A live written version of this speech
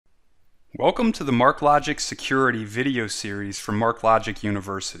Welcome to the Marklogic Security video series from Marklogic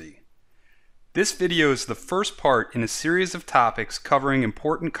University. This video is the first part in a series of topics covering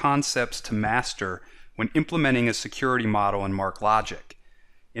important concepts to master when implementing a security model in Marklogic.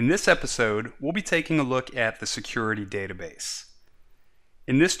 In this episode, we'll be taking a look at the security database.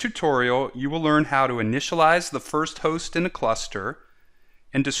 In this tutorial, you will learn how to initialize the first host in a cluster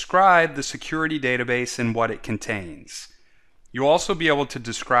and describe the security database and what it contains. You'll also be able to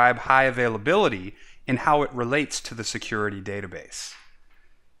describe high availability and how it relates to the security database.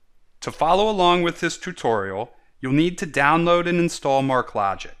 To follow along with this tutorial, you'll need to download and install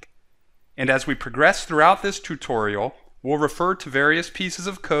Marklogic. And as we progress throughout this tutorial, we'll refer to various pieces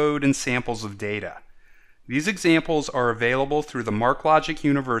of code and samples of data. These examples are available through the Marklogic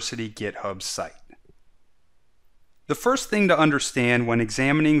University GitHub site. The first thing to understand when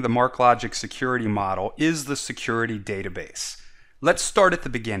examining the Marklogic security model is the security database. Let's start at the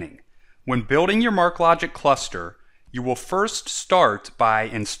beginning. When building your Marklogic cluster, you will first start by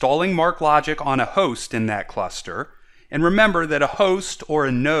installing Marklogic on a host in that cluster. And remember that a host or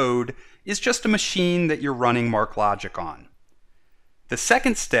a node is just a machine that you're running Marklogic on. The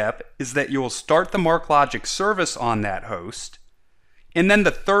second step is that you will start the Marklogic service on that host. And then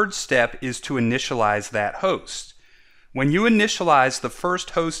the third step is to initialize that host. When you initialize the first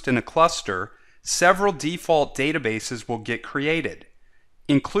host in a cluster, several default databases will get created,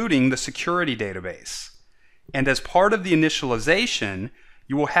 including the security database. And as part of the initialization,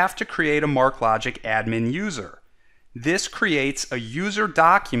 you will have to create a Marklogic admin user. This creates a user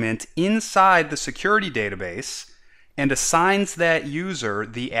document inside the security database and assigns that user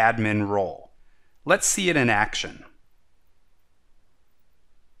the admin role. Let's see it in action.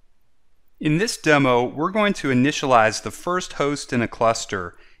 In this demo, we're going to initialize the first host in a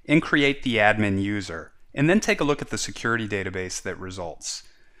cluster and create the admin user, and then take a look at the security database that results.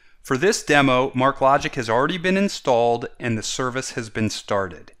 For this demo, Marklogic has already been installed and the service has been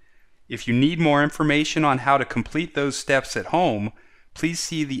started. If you need more information on how to complete those steps at home, please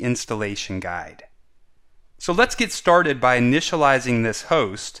see the installation guide. So let's get started by initializing this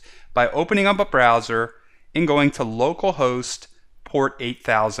host by opening up a browser and going to localhost port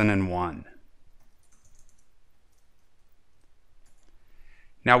 8001.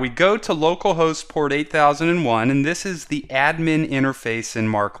 Now we go to localhost port 8001, and this is the admin interface in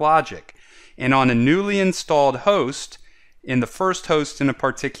Marklogic. And on a newly installed host, in the first host in a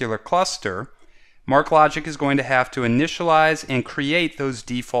particular cluster, Marklogic is going to have to initialize and create those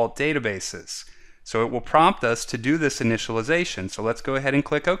default databases. So it will prompt us to do this initialization. So let's go ahead and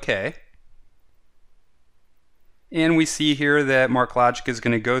click OK. And we see here that Marklogic is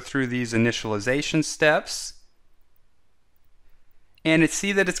going to go through these initialization steps. And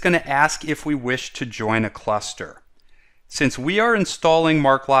see that it's going to ask if we wish to join a cluster. Since we are installing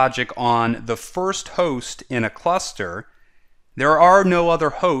Marklogic on the first host in a cluster, there are no other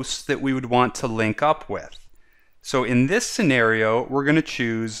hosts that we would want to link up with. So in this scenario, we're going to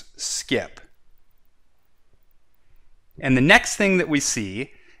choose skip. And the next thing that we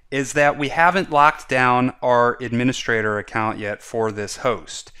see is that we haven't locked down our administrator account yet for this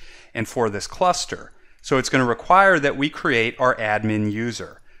host and for this cluster. So it's going to require that we create our admin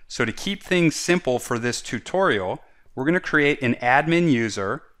user. So to keep things simple for this tutorial, we're going to create an admin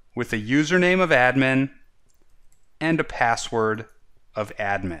user with a username of admin and a password of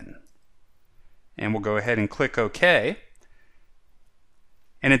admin. And we'll go ahead and click OK.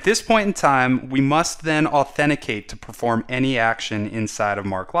 And at this point in time, we must then authenticate to perform any action inside of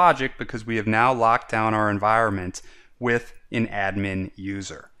Marklogic because we have now locked down our environment with an admin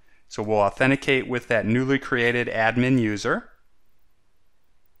user. So we'll authenticate with that newly created admin user.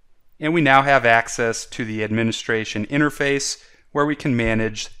 And we now have access to the administration interface where we can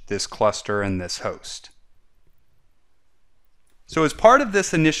manage this cluster and this host. So as part of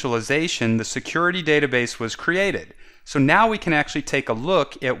this initialization, the security database was created. So now we can actually take a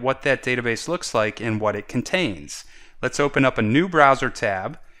look at what that database looks like and what it contains. Let's open up a new browser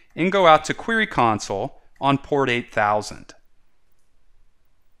tab and go out to Query Console on port 8000.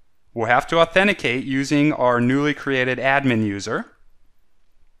 We'll have to authenticate using our newly created admin user.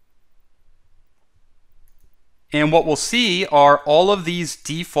 And what we'll see are all of these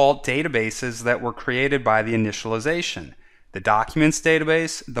default databases that were created by the initialization. The documents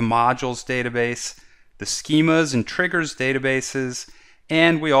database, the modules database, the schemas and triggers databases,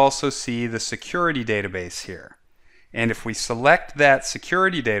 and we also see the security database here. And if we select that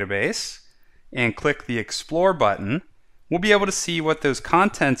security database and click the Explore button, we'll be able to see what those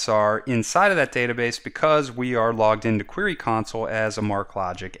contents are inside of that database because we are logged into Query Console as a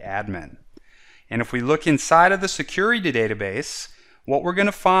Marklogic admin. And if we look inside of the security database, what we're going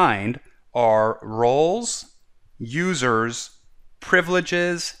to find are roles, users,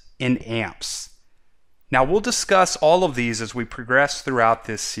 privileges, and amps. Now we'll discuss all of these as we progress throughout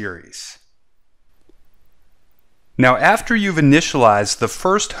this series. Now after you've initialized the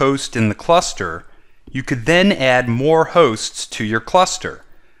first host in the cluster, you could then add more hosts to your cluster.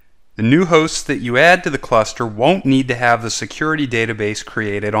 The new hosts that you add to the cluster won't need to have the security database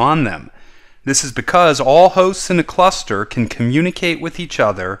created on them. This is because all hosts in a cluster can communicate with each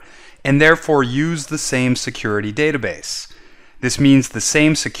other and therefore use the same security database. This means the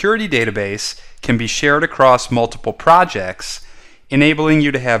same security database can be shared across multiple projects, enabling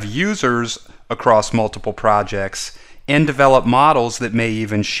you to have users across multiple projects and develop models that may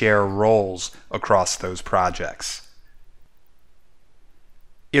even share roles across those projects.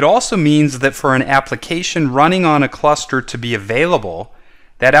 It also means that for an application running on a cluster to be available,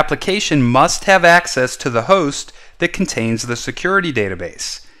 that application must have access to the host that contains the security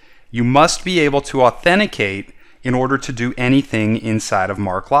database. You must be able to authenticate in order to do anything inside of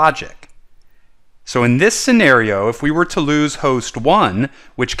Marklogic. So in this scenario, if we were to lose host 1,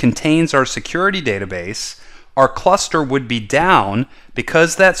 which contains our security database, our cluster would be down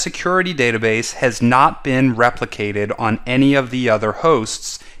because that security database has not been replicated on any of the other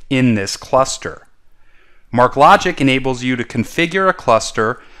hosts in this cluster. Marklogic enables you to configure a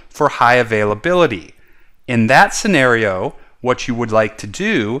cluster for high availability. In that scenario, what you would like to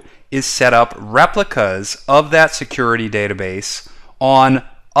do is set up replicas of that security database on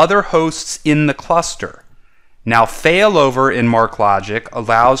other hosts in the cluster. Now failover in Marklogic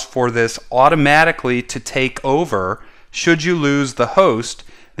allows for this automatically to take over should you lose the host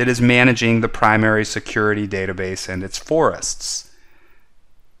that is managing the primary security database and its forests.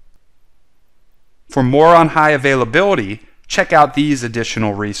 For more on high availability, check out these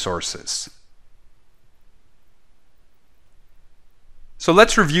additional resources. So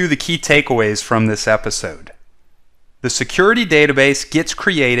let's review the key takeaways from this episode. The security database gets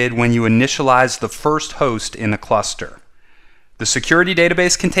created when you initialize the first host in a cluster. The security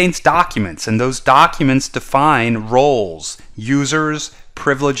database contains documents, and those documents define roles, users,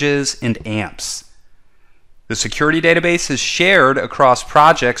 privileges, and amps. The security database is shared across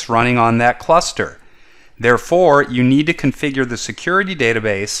projects running on that cluster. Therefore, you need to configure the security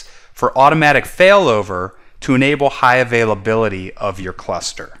database for automatic failover to enable high availability of your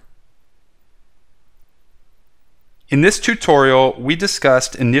cluster. In this tutorial, we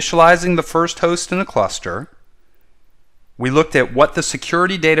discussed initializing the first host in a cluster. We looked at what the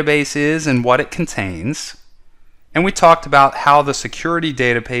security database is and what it contains. And we talked about how the security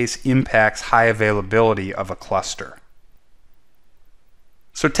database impacts high availability of a cluster.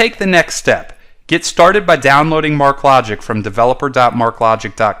 So take the next step. Get started by downloading Marklogic from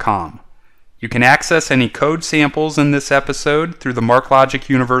developer.marklogic.com. You can access any code samples in this episode through the Marklogic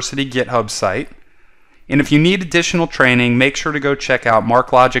University GitHub site. And if you need additional training, make sure to go check out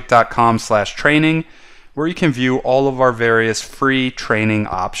marklogic.com/training, where you can view all of our various free training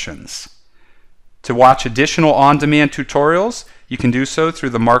options. To watch additional on-demand tutorials, you can do so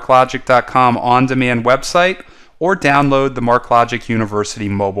through the marklogic.com on-demand website or download the Marklogic University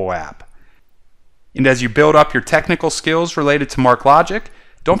mobile app. And as you build up your technical skills related to Marklogic,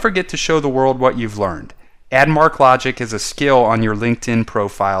 don't forget to show the world what you've learned. Add Marklogic as a skill on your LinkedIn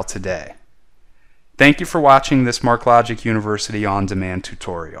profile today. Thank you for watching this Marklogic University on-demand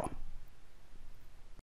tutorial.